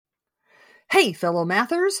Hey, fellow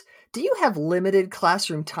mathers, do you have limited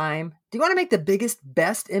classroom time? Do you want to make the biggest,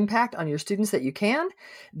 best impact on your students that you can?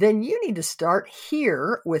 Then you need to start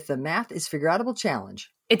here with the Math is Figureoutable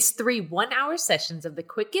Challenge. It's 3 one-hour sessions of the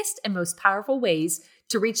quickest and most powerful ways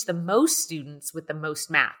to reach the most students with the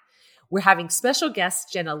most math. We're having special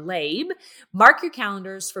guest Jenna Laib. Mark your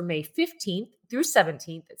calendars for May 15th through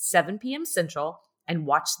 17th at 7 p.m. Central and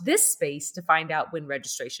watch this space to find out when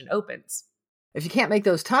registration opens. If you can't make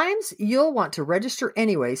those times, you'll want to register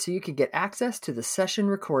anyway so you can get access to the session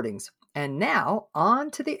recordings. And now, on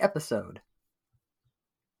to the episode.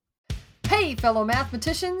 Hey, fellow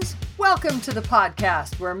mathematicians, welcome to the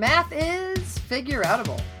podcast where math is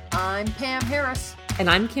figureoutable. I'm Pam Harris. And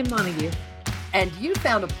I'm Kim Montague. And you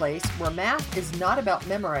found a place where math is not about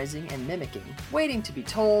memorizing and mimicking, waiting to be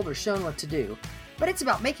told or shown what to do, but it's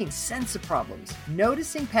about making sense of problems,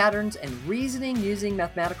 noticing patterns, and reasoning using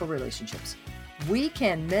mathematical relationships. We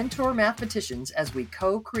can mentor mathematicians as we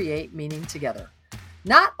co-create meaning together.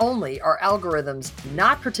 Not only are algorithms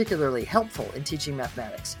not particularly helpful in teaching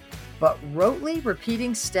mathematics, but rotely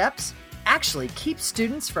repeating steps actually keep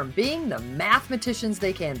students from being the mathematicians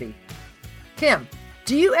they can be. Kim,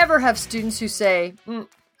 do you ever have students who say,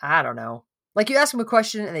 I don't know? Like you ask them a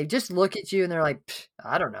question and they just look at you and they're like,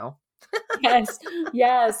 I don't know. Yes.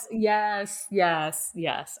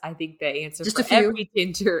 I think the answer Just for a few. every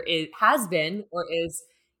teacher has been or is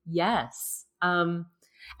yes. And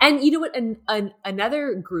you know what?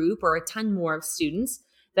 Another group or a ton more of students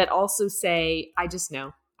that also say, I just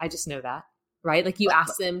know that, right? Like you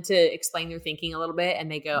ask them to explain their thinking a little bit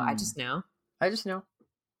and they go, I just know.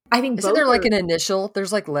 I think Isn't there like an initial?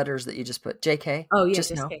 There's like letters that you just put JK. Oh, yeah,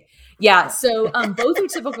 just K. Yeah. So both are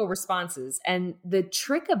typical responses. And the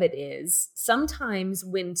trick of it is sometimes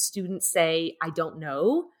when students say, I don't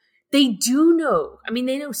know, they do know. I mean,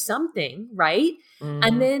 they know something, right? Mm-hmm.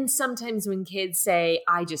 And then sometimes when kids say,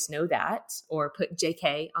 I just know that, or put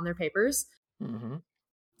JK on their papers,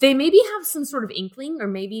 they maybe have some sort of inkling, or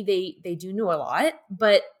maybe they do know a lot,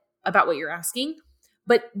 but about what you're asking,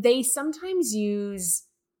 but they sometimes use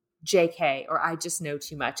JK or I just know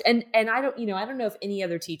too much. And I don't know if any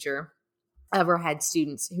other teacher ever had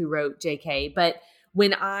students who wrote JK, but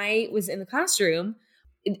when I was in the classroom,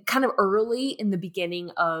 kind of early in the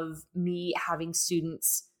beginning of me having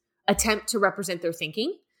students attempt to represent their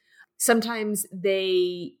thinking, sometimes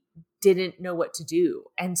they didn't know what to do.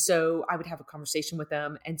 And so I would have a conversation with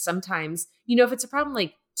them. And sometimes, if it's a problem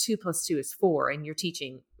like 2 + 2 is 4 and you're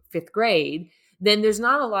teaching 5th grade, then there's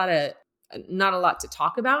not a lot to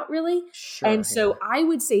talk about really. Sure, and so I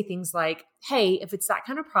would say things like, hey, if it's that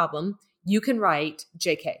kind of problem, you can write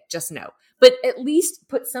JK, just know. But at least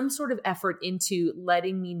put some sort of effort into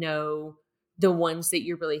letting me know the ones that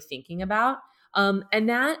you're really thinking about. And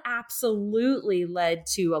that absolutely led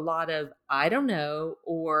to a lot of, I don't know,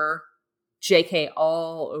 or JK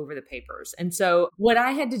all over the papers. And so what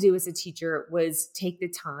I had to do as a teacher was take the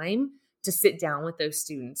time to sit down with those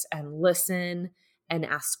students and listen and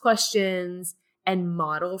ask questions and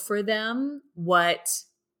model for them what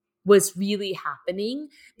was really happening.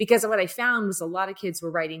 Because what I found was a lot of kids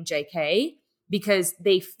were writing JK because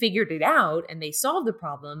they figured it out and they solved the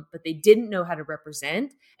problem, but they didn't know how to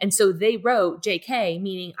represent. And so they wrote JK,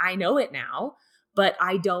 meaning I know it now, but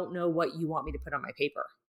I don't know what you want me to put on my paper.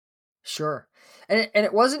 Sure. And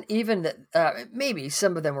it wasn't even that, maybe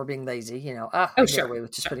some of them were being lazy, get away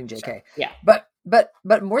with just putting JK. Sure. Yeah. But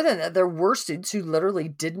more than that, there were students who literally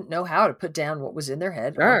didn't know how to put down what was in their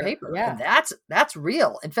head on paper. Yeah. And that's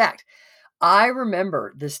real. In fact, I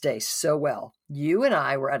remember this day so well. You and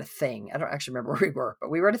I were at a thing. I don't actually remember where we were, but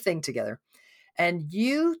we were at a thing together. And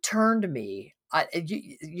you turned to me.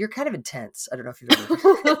 You're kind of intense. I don't know if you've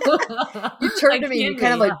ever. You turned to me and you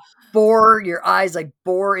kind of like your eyes like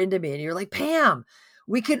bore into me. And you're like, Pam,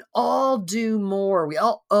 we can all do more. We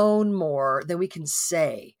all own more than we can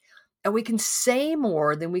say. And we can say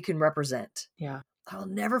more than we can represent. Yeah. I'll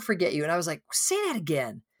never forget you. And I was like, say that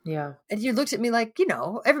again. Yeah. And you looked at me like,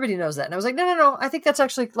 everybody knows that. And I was like, no. I think that's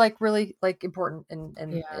actually like really like important.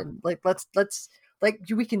 And like, let's like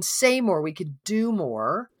we can say more, we can do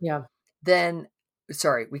more. Yeah.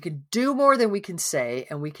 We can do more than we can say,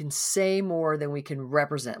 and we can say more than we can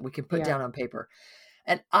represent. We can put down on paper.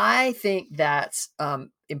 And I think that's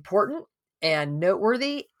important and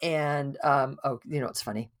noteworthy. And it's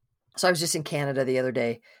funny. So I was just in Canada the other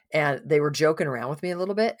day and they were joking around with me a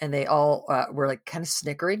little bit and they all were like kind of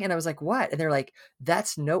snickering. And I was like, what? And they're like,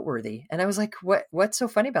 that's noteworthy. And I was like, what's so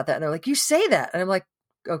funny about that? And they're like, you say that. And I'm like,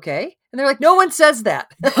 Okay. And they're like, no one says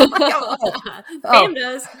that. I'm like, Pam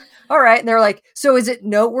does. All right. And they're like, so is it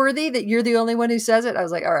noteworthy that you're the only one who says it? I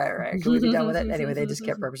was like, all right. Can we be done with it? Anyway, they just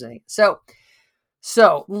kept representing it.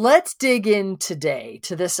 So let's dig in today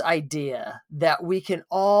to this idea that we can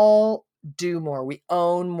all do more. We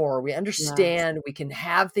own more. We understand. Yes. We can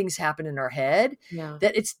have things happen in our head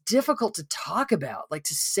that it's difficult to talk about. Like,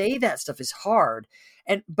 to say that stuff is hard.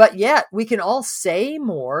 But yet we can all say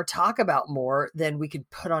more, talk about more than we could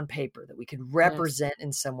put on paper, that we could represent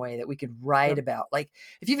in some way, that we could write about. Like,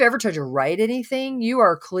 if you've ever tried to write anything, you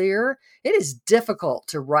are clear. It is difficult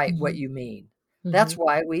to write what you mean. That's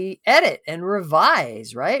why we edit and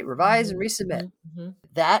revise, right? Revise and resubmit.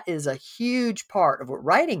 That is a huge part of what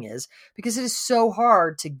writing is, because it is so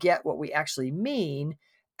hard to get what we actually mean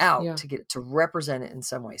out, to get it to represent it in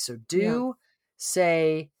some way. So do,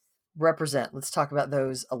 say, represent. Let's talk about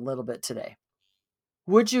those a little bit today.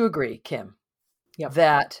 Would you agree, Kim,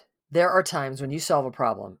 that there are times when you solve a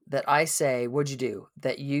problem that I say, what'd you do?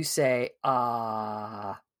 That you say,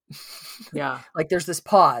 like there's this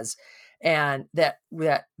pause. And that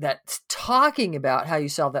talking about how you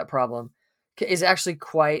solve that problem is actually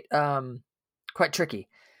quite tricky.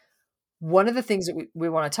 One of the things that we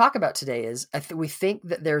want to talk about today is we think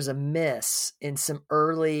that there's a miss in some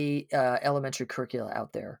early elementary curricula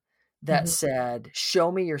out there that said,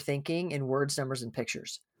 show me your thinking in words, numbers, and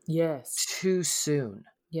pictures. Yes. Too soon.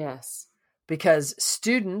 Yes. Because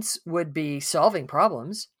students would be solving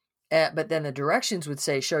problems, but then the directions would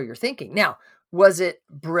say, show your thinking. Now, was it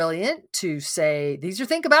brilliant to say, these are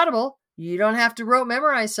think aboutable? You don't have to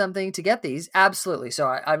memorize something to get these. Absolutely. So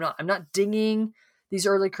I'm not dinging these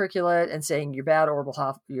early curricula and saying you're bad, horrible,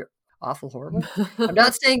 you're awful, horrible. I'm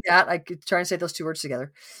not saying that. I could try and say those two words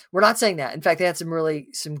together. We're not saying that. In fact, they had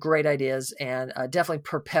some great ideas and definitely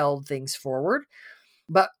propelled things forward.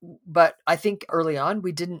 But I think early on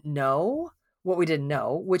we didn't know what we didn't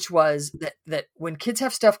know, which was that when kids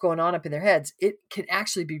have stuff going on up in their heads, it can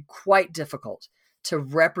actually be quite difficult to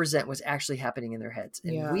represent what's actually happening in their heads.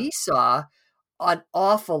 And we saw an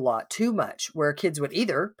awful lot, too much, where kids would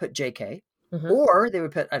either put JK or they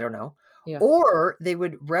would put, I don't know, or they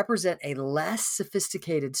would represent a less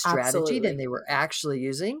sophisticated strategy than they were actually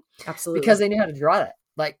using. Absolutely. Because they knew how to draw that.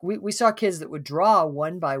 Like we saw kids that would draw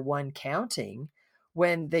one by one counting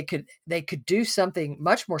when they could do something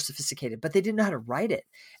much more sophisticated, but they didn't know how to write it.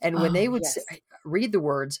 And when they would read the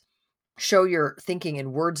words, show your thinking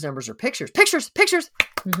in words, numbers, or pictures,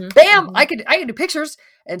 bam, I could do pictures.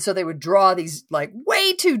 And so they would draw these like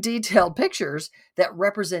way too detailed pictures that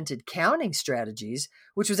represented counting strategies,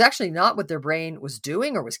 which was actually not what their brain was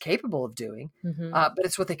doing or was capable of doing, but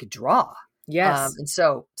it's what they could draw. Yes. And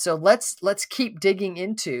so let's keep digging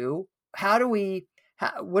into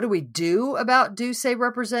what do we do about do, say,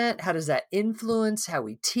 represent? How does that influence how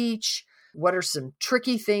we teach? What are some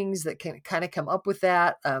tricky things that can kind of come up with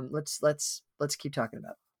that? Let's keep talking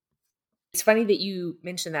about it. It's funny that you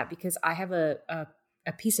mentioned that, because I have a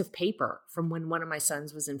piece of paper from when one of my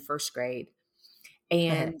sons was in first grade,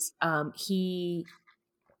 and he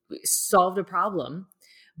solved a problem,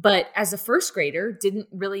 but as a first grader didn't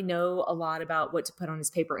really know a lot about what to put on his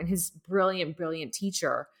paper. And his brilliant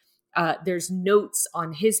teacher, there's notes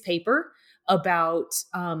on his paper about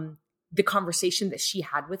the conversation that she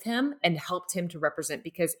had with him and helped him to represent,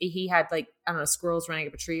 because he had, like, I don't know, squirrels running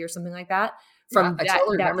up a tree or something like that from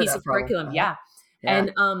that piece of curriculum. Yeah.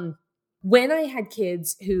 And when I had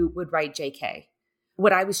kids who would write JK,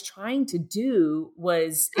 what I was trying to do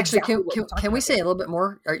was actually, can we say a little bit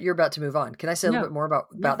more? You're about to move on. Can I say a little bit more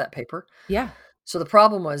about that paper? Yeah. So the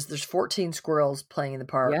problem was there's 14 squirrels playing in the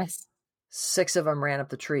park. Yes. 6 of them ran up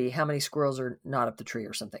the tree. How many squirrels are not up the tree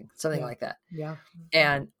or something like that? Yeah.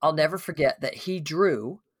 And I'll never forget that he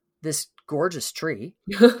drew this gorgeous tree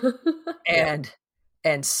and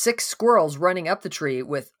 6 squirrels running up the tree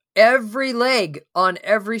with every leg on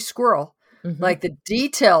every squirrel, like the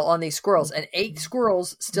detail on these squirrels, and 8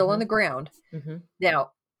 squirrels still on the ground.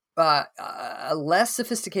 Now, a less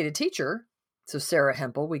sophisticated teacher, so Sarah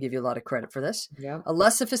Hempel, we give you a lot of credit for this. Yeah. A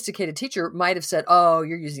less sophisticated teacher might have said, oh,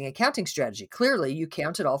 you're using a counting strategy. Clearly, you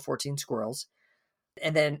counted all 14 squirrels.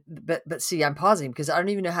 And then, but see, I'm pausing because I don't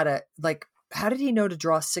even know how did he know to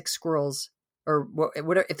draw 6 squirrels? Or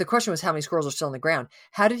what, if the question was how many squirrels are still on the ground,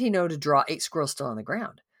 how did he know to draw 8 squirrels still on the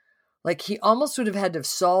ground? Like, he almost would have had to have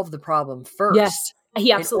solved the problem first. Yes,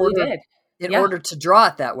 he absolutely did. In order to draw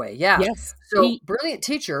it that way. Yeah. Yes. So brilliant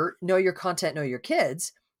teacher, know your content, know your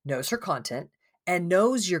kids, knows her content, and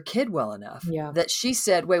knows your kid well enough that she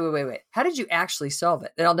said, wait. How did you actually solve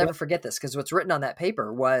it? And I'll never forget this, because what's written on that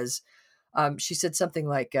paper was, she said something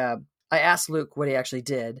like, I asked Luke what he actually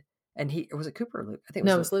did. And was it Cooper or Luke? I think it was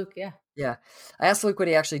No, it Luke. was Luke. Yeah. Yeah. I asked Luke what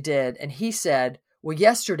he actually did, and he said, well,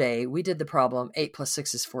 yesterday we did the problem 8 plus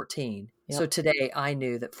 6 is 14. Yep. So today I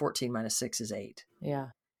knew that 14 minus 6 is 8. Yeah.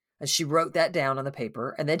 And she wrote that down on the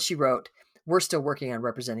paper. And then she wrote, we're still working on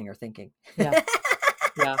representing our thinking. Yeah.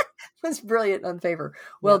 Yeah. That's brilliant on paper.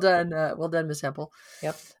 Well done. Well done, Miss Hempel.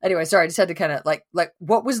 Yep. Anyway, sorry. I just had to kind of like,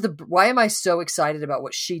 why am I so excited about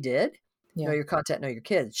what she did? Yeah. Know your content, know your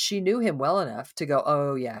kids. She knew him well enough to go,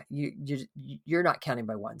 oh yeah, you're not counting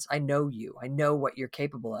by ones. I know you. I know what you're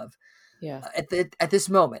capable of. Yeah. At this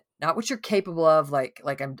moment, not what you're capable of. Like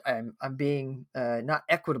I'm being not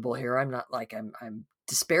equitable here. I'm not like I'm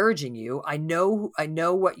disparaging you. I know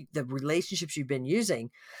what the relationships you've been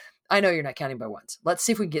using. I know you're not counting by ones. Let's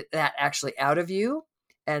see if we can get that actually out of you.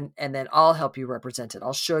 And then I'll help you represent it.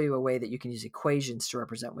 I'll show you a way that you can use equations to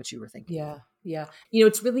represent what you were thinking. Yeah. Yeah.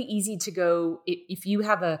 It's really easy to go, if you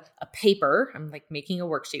have a paper, I'm like making a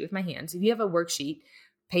worksheet with my hands. If you have a worksheet,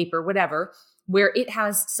 paper, whatever, where it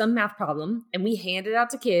has some math problem and we hand it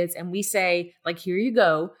out to kids and we say, like, here you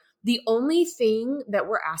go. The only thing that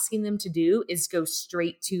we're asking them to do is go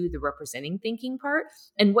straight to the representing thinking part.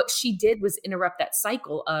 And what she did was interrupt that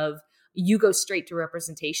cycle of you go straight to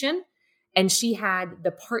representation. And she had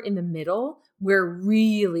the part in the middle where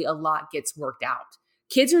really a lot gets worked out.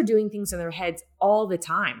 Kids are doing things in their heads all the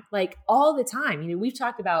time, like all the time. We've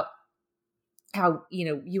talked about how,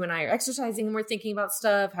 you and I are exercising and we're thinking about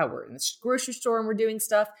stuff, how we're in the grocery store and we're doing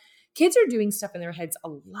stuff. Kids are doing stuff in their heads a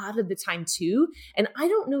lot of the time too. And I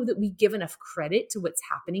don't know that we give enough credit to what's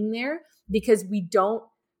happening there because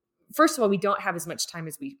first of all, we don't have as much time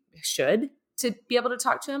as we should to be able to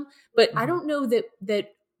talk to them. But I don't know that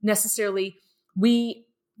necessarily we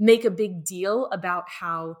make a big deal about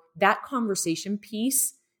how that conversation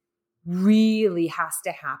piece really has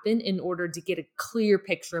to happen in order to get a clear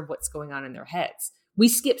picture of what's going on in their heads. We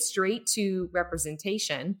skip straight to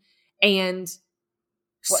representation. And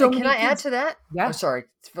can I add to that? Yeah. I'm sorry.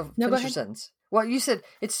 No, finish your sentence. Well, you said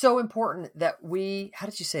it's so important that how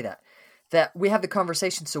did you say that? That we have the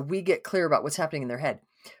conversation so we get clear about what's happening in their head.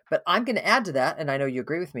 But I'm going to add to that, and I know you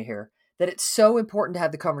agree with me here, that it's so important to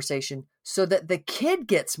have the conversation so that the kid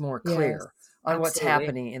gets more clear on what's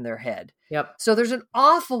happening in their head. Yep. So there's an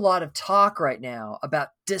awful lot of talk right now about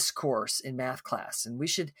discourse in math class, and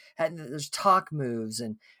there's talk moves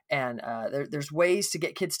and there's ways to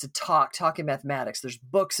get kids to talk in mathematics. There's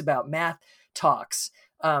books about math talks.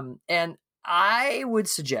 And I would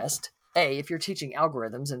suggest, if you're teaching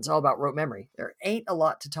algorithms and it's all about rote memory, there ain't a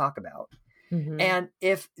lot to talk about. Mm-hmm. And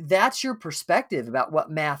if that's your perspective about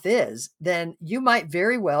what math is, then you might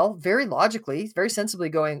very well, very logically, very sensibly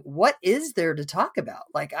going, what is there to talk about?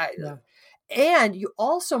 And you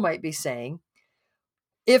also might be saying,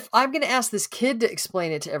 if I'm going to ask this kid to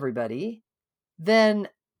explain it to everybody, then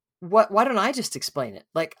why don't I just explain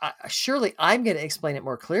it? Surely I'm going to explain it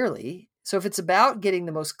more clearly. So if it's about getting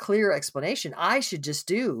the most clear explanation, I should just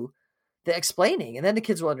do the explaining, and then the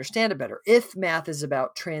kids will understand it better. If math is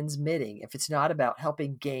about transmitting, if it's not about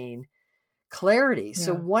helping gain clarity. Yeah.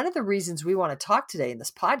 So one of the reasons we want to talk today in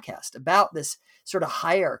this podcast about this sort of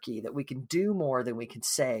hierarchy that we can do more than we can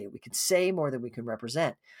say more than we can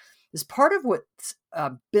represent, is part of what's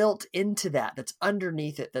built into that's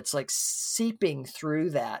underneath it, that's like seeping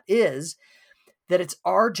through that, is that it's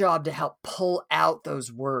our job to help pull out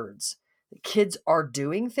those words. The kids are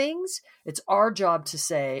doing things. It's our job to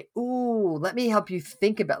say, ooh, let me help you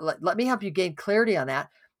think about, let me help you gain clarity on that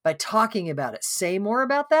by talking about it. Say more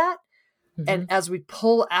about that. Mm-hmm. And as we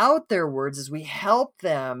pull out their words, as we help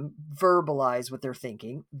them verbalize what they're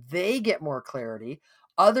thinking, they get more clarity.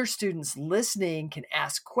 Other students listening can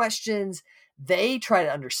ask questions. They try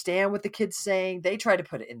to understand what the kid's saying. They try to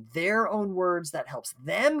put it in their own words. That helps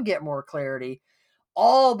them get more clarity.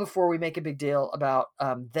 All before we make a big deal about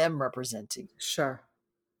them representing. Sure.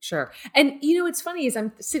 And, it's funny is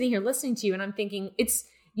I'm sitting here listening to you and I'm thinking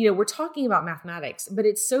we're talking about mathematics, but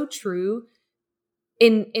it's so true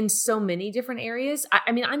in so many different areas.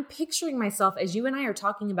 I mean, I'm picturing myself as you and I are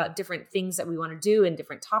talking about different things that we want to do and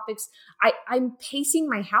different topics. I'm pacing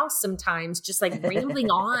my house sometimes, just like rambling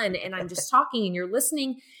on, and I'm just talking and you're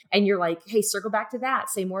listening and you're like, hey, circle back to that,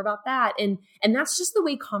 say more about that. And that's just the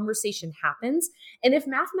way conversation happens. And if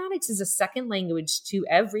mathematics is a second language to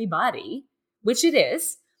everybody, which it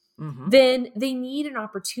is, mm-hmm. then they need an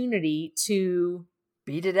opportunity to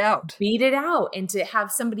beat it out and to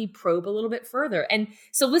have somebody probe a little bit further. And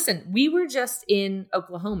so listen, we were just in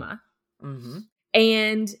Oklahoma, mm-hmm.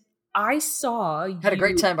 and I saw had a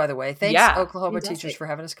great time, by the way. Thanks, Oklahoma teachers, for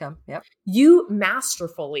having us come. Yep. You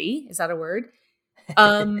masterfully, is that a word?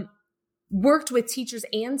 Worked with teachers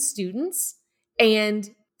and students and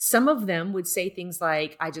some of them would say things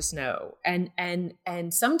like, I just know. And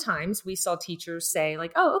sometimes we saw teachers say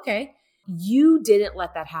like, oh, okay, you didn't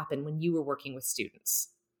let that happen when you were working with students.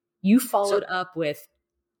 You followed up with,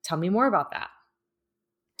 tell me more about that.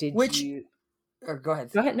 Or go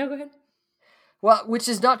ahead. Go ahead. No, go ahead. Well, which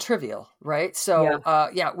is not trivial, right? So,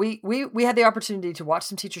 we had the opportunity to watch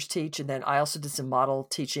some teachers teach, and then I also did some model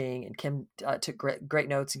teaching, and Kim took great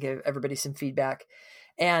notes and gave everybody some feedback.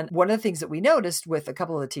 And one of the things that we noticed with a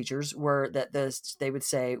couple of the teachers were that they would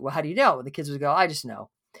say, well, how do you know? And the kids would go, I just know.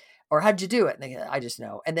 Or how'd you do it? And they go, I just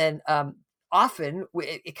know. And then often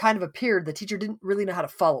it kind of appeared the teacher didn't really know how to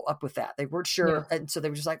follow up with that. They weren't sure. Yeah. And so they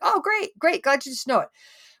were just like, oh, great. Glad you just know it.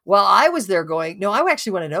 Well, I was there going, no, I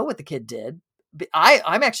actually want to know what the kid did.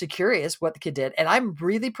 I'm actually curious what the kid did. And I'm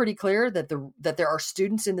really pretty clear that there are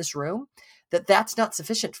students in this room that's not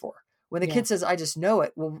sufficient for. When the kid says, I just know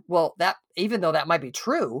it, well, that, even though that might be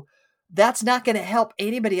true, that's not going to help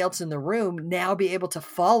anybody else in the room now be able to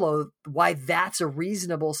follow why that's a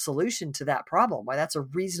reasonable solution to that problem, why that's a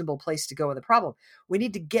reasonable place to go in the problem. We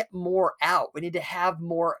need to get more out. We need to have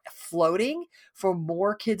more floating for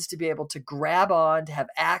more kids to be able to grab on, to have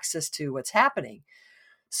access to what's happening.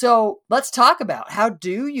 So let's talk about, how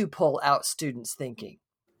do you pull out students' thinking?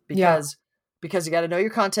 Because you got to know your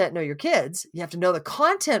content, know your kids. You have to know the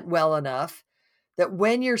content well enough that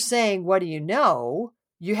when you're saying, what do you know?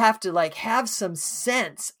 You have to like have some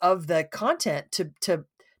sense of the content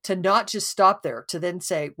to not just stop there, to then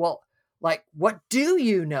say, well, like, what do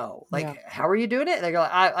you know? Like, how are you doing it? And they go,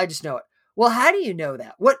 I just know it. Well, how do you know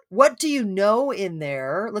that? What do you know in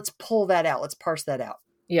there? Let's pull that out. Let's parse that out.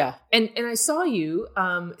 Yeah. And I saw you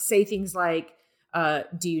say things like,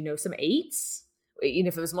 do you know some eights? You know,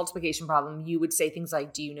 if it was a multiplication problem, you would say things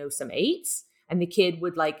like, do you know some eights? And the kid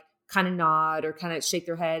would like kind of nod or kind of shake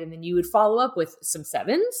their head. And then you would follow up with some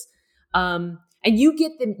sevens. And you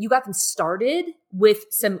got them started with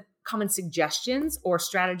some common suggestions or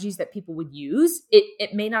strategies that people would use.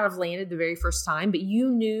 It may not have landed the very first time, but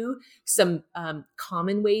you knew some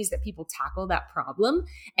common ways that people tackle that problem.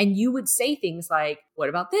 And you would say things like, what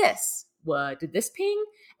about this? What did this ping?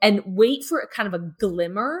 And wait for a kind of a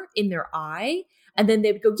glimmer in their eye. And then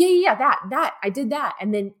they would go, yeah, that, I did that.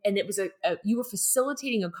 And it was you were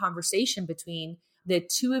facilitating a conversation between the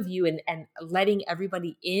two of you and letting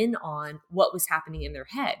everybody in on what was happening in their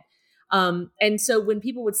head. And so when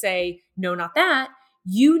people would say, no, not that,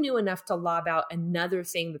 you knew enough to lob out another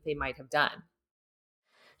thing that they might have done.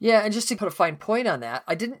 Yeah. And just to put a fine point on that,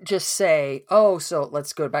 I didn't just say, oh, so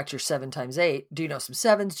let's go back to your 7 times 8. Do you know some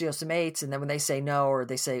sevens? Do you know some eights? And then when they say no, or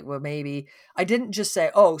they say, well, maybe, I didn't just say,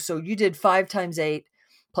 oh, so you did 5 times 8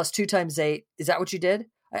 plus 2 times 8. Is that what you did?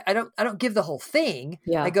 I don't give the whole thing.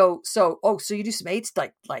 Yeah. I go, so you do some eights,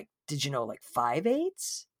 like, did you know like 5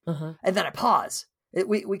 eights? Uh-huh. And then I pause.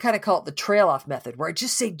 We kind of call it the trail off method, where I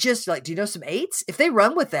just say, like, do you know some eights? If they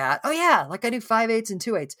run with that, oh yeah, like I knew 5 eights and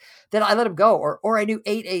 2 eights, then I let them go. Or I knew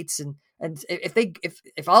 8 eights. And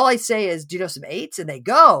if all I say is, do you know some eights? And they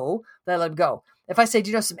go, then I let them go. If I say, do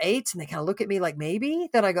you know some eights? And they kind of look at me like, maybe,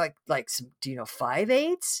 then I go like, do you know 5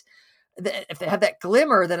 eights? If they have that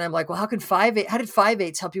glimmer, then I'm like, well, how did 5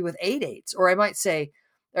 eights help you with 8 eights? Or I might say,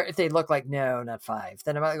 or if they look like, no, not 5,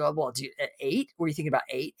 then I might go, well, 8? Were you thinking about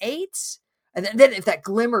 8 eights? And then if that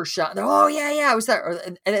glimmer shot, oh yeah, it was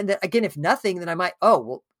that. And then again, if nothing, then I might, oh,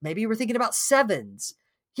 well, maybe you were thinking about sevens.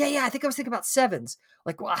 Yeah, I think I was thinking about sevens.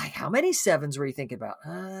 Like, well, how many sevens were you thinking about?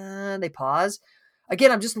 They pause.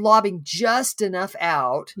 Again, I'm just lobbing just enough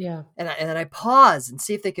out. Yeah. And then I pause and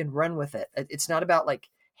see if they can run with it. It's not about like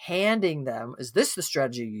handing them, is this the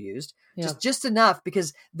strategy you used? Yeah. Just enough,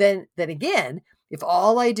 because then again, if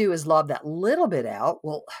all I do is lob that little bit out,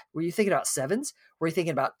 well, were you thinking about sevens? Were you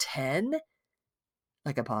thinking about 10?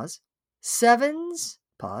 Like a pause. Sevens,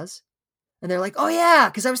 pause. And they're like, oh yeah,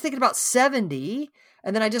 because I was thinking about 70.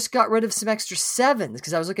 And then I just got rid of some extra sevens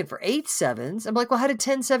because I was looking for 8 sevens. I'm like, well, how did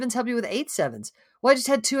 10 sevens help you with 8 sevens? Well, I just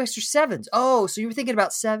had 2 extra sevens. Oh, so you were thinking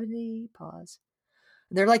about 70, pause.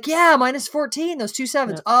 And they're like, yeah, minus 14, those 2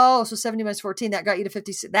 sevens. Yeah. Oh, so 70 minus 14, that got you to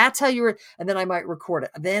 56. That's how you were. And then I might record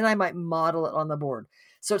it. Then I might model it on the board.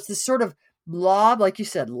 So it's this sort of lob, like you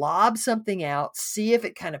said, lob something out, see if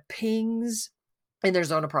it kind of pings in their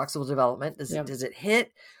zone of proximal development. Does it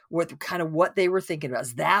hit with kind of what they were thinking about?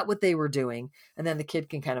 Is that what they were doing? And then the kid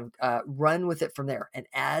can kind of run with it from there. And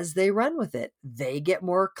as they run with it, they get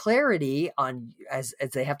more clarity on, as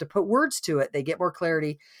they have to put words to it, they get more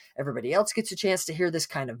clarity. Everybody else gets a chance to hear this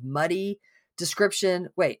kind of muddy description.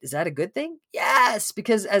 Wait, is that a good thing? Yes,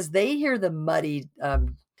 because as they hear the muddy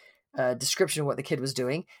description of what the kid was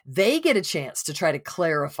doing, they get a chance to try to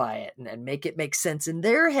clarify it and make it make sense in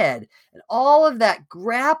their head. And all of that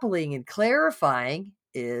grappling and clarifying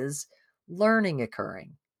is learning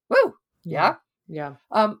occurring. Woo! Yeah. Yeah.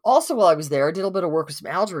 Also, while I was there, I did a little bit of work with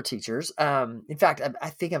some algebra teachers. In fact, I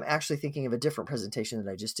think I'm actually thinking of a different presentation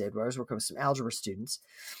that I just did where I was working with some algebra students.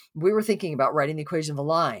 We were thinking about writing the equation of a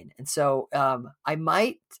line. And so I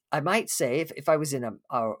might say if I was in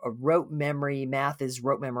a rote memory, math is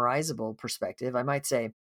rote memorizable perspective, I might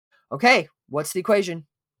say, okay, what's the equation?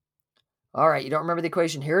 All right, you don't remember the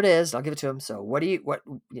equation. Here it is. I'll give it to them. So what are you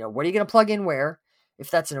going to plug in where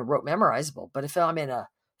if that's in a rote memorizable? But if I'm in a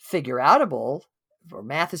figure outable, or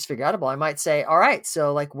math is figure outable, I might say, all right,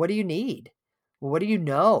 so like, what do you need? Well, what do you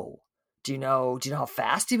know? Do you know how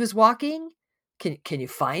fast he was walking? Can you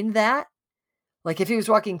find that? Like if he was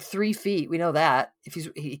walking 3 feet, we know that. If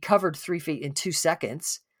he covered 3 feet in 2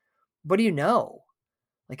 seconds, what do you know?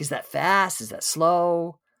 Like, is that fast? Is that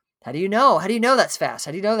slow? How do you know? How do you know that's fast?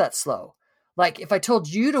 How do you know that's slow? Like if I told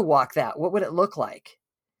you to walk that, what would it look like?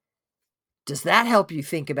 Does that help you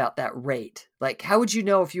think about that rate? Like, how would you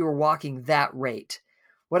know if you were walking that rate?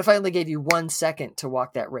 What if I only gave you 1 second to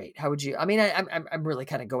walk that rate? How would you? I mean, I'm really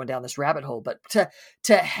kind of going down this rabbit hole, but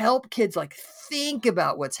to help kids like think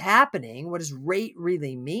about what's happening, what does rate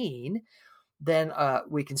really mean? Then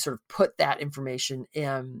we can sort of put that information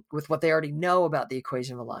in with what they already know about the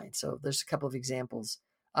equation of a line. So there's a couple of examples.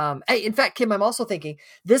 Hey, in fact, Kim, I'm also thinking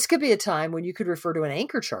this could be a time when you could refer to an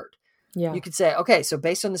anchor chart. Yeah. You could say, okay, so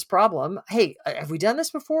based on this problem, hey, have we done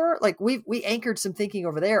this before? Like we anchored some thinking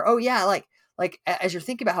over there. Oh yeah. Like as you're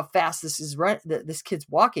thinking about how fast this kid's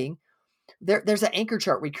walking, there's an anchor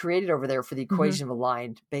chart we created over there for the equation of a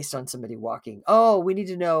line based on somebody walking. Oh, we need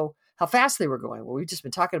to know how fast they were going. Well, we've just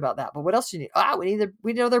been talking about that, but what else do you need?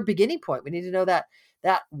 We know their beginning point. We need to know that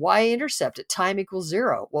y-intercept at time equals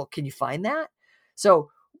 0. Well, can you find that? So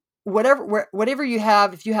whatever you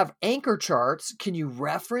have, if you have anchor charts, can you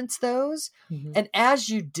reference those? And as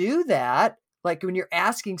you do that, like when you're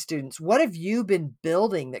asking students, what have you been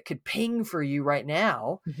building that could ping for you right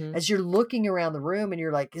now? As you're looking around the room and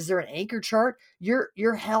you're like, is there an anchor chart?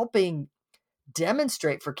 You're helping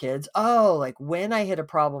demonstrate for kids, oh, like when I hit a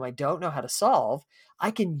problem I don't know how to solve,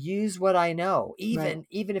 I can use what I know, even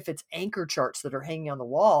if it's anchor charts that are hanging on the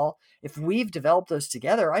wall. If we've developed those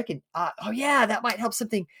together, I can, oh yeah, that might help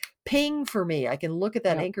something ping for me. I can look at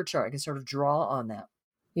that anchor chart. I can sort of draw on that.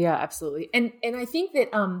 Yeah, absolutely. And I think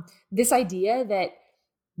that this idea that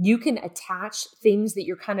you can attach things that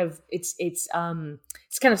you're kind of it's kind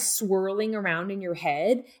of swirling around in your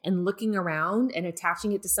head and looking around and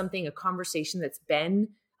attaching it to something, a conversation that's been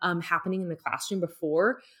happening in the classroom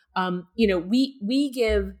before. We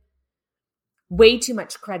give way too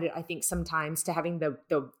much credit, I think, sometimes to having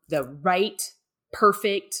the right,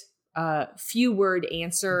 perfect, few word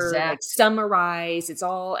answer, like summarize, it's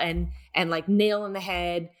all and like nail in the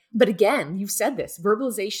head. But again, you've said this,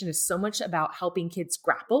 verbalization is so much about helping kids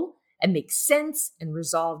grapple and make sense and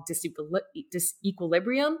resolve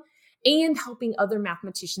disequilibrium and helping other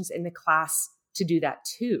mathematicians in the class to do that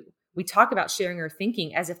too. We talk about sharing our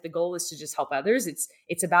thinking as if the goal is to just help others.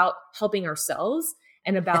 It's about helping ourselves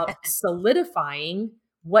and about solidifying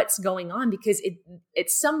what's going on, because at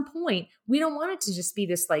some point we don't want it to just be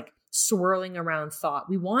this like swirling around thought.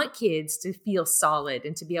 We want kids to feel solid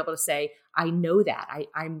and to be able to say, I know that,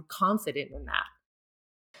 I'm confident in that.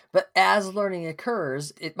 But as learning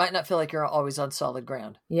occurs, it might not feel like you're always on solid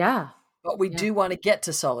ground. Yeah. But we do want to get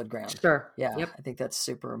to solid ground. Sure. Yeah. Yep. I think that's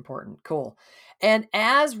super important. Cool. And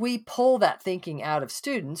as we pull that thinking out of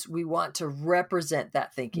students, we want to represent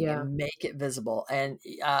that thinking and make it visible. And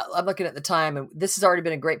I'm looking at the time, and this has already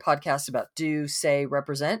been a great podcast about do, say,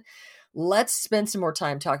 represent. Let's spend some more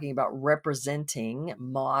time talking about representing,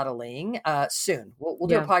 modeling soon. We'll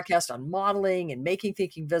do a podcast on modeling and making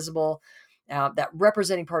thinking visible. That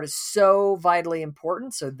representing part is so vitally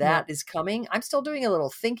important. So that is coming. I'm still doing a little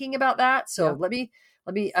thinking about that. So let me,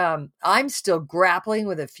 I'm still grappling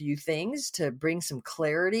with a few things to bring some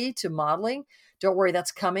clarity to modeling. Don't worry,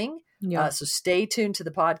 that's coming. So stay tuned to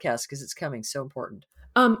the podcast because it's coming. So important.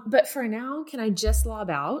 But for now, can I just lob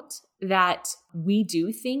out that we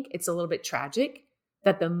do think it's a little bit tragic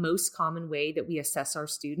that the most common way that we assess our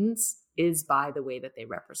students is by the way that they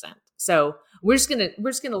represent. So we're just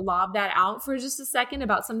gonna lob that out for just a second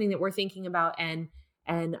about something that we're thinking about and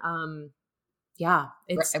we're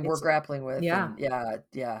grappling with.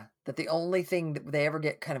 That the only thing that they ever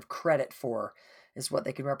get kind of credit for is what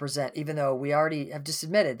they can represent, even though we already have just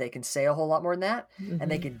admitted they can say a whole lot more than that, and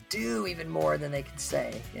they can do even more than they can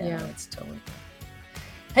say. It's totally.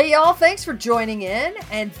 Hey, y'all, thanks for joining in,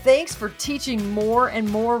 and thanks for teaching more and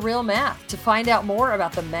more real math. To find out more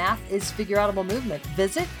about the Math is Figureoutable movement,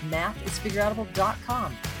 visit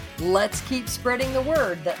mathisfigureoutable.com. Let's keep spreading the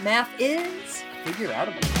word that math is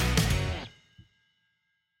figureoutable.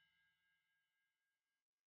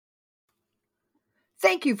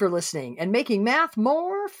 Thank you for listening and making math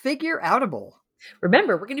more figureoutable.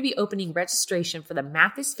 Remember, we're going to be opening registration for the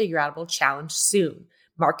Math is Figureoutable Challenge soon.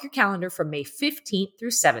 Mark your calendar from May 15th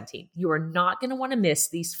through 17th. You are not going to want to miss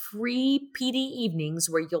these free PD evenings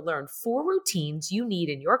where you'll learn 4 routines you need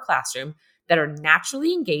in your classroom that are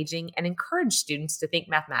naturally engaging and encourage students to think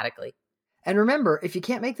mathematically. And remember, if you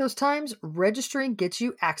can't make those times, registering gets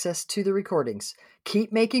you access to the recordings.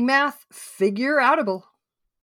 Keep making math figureoutable.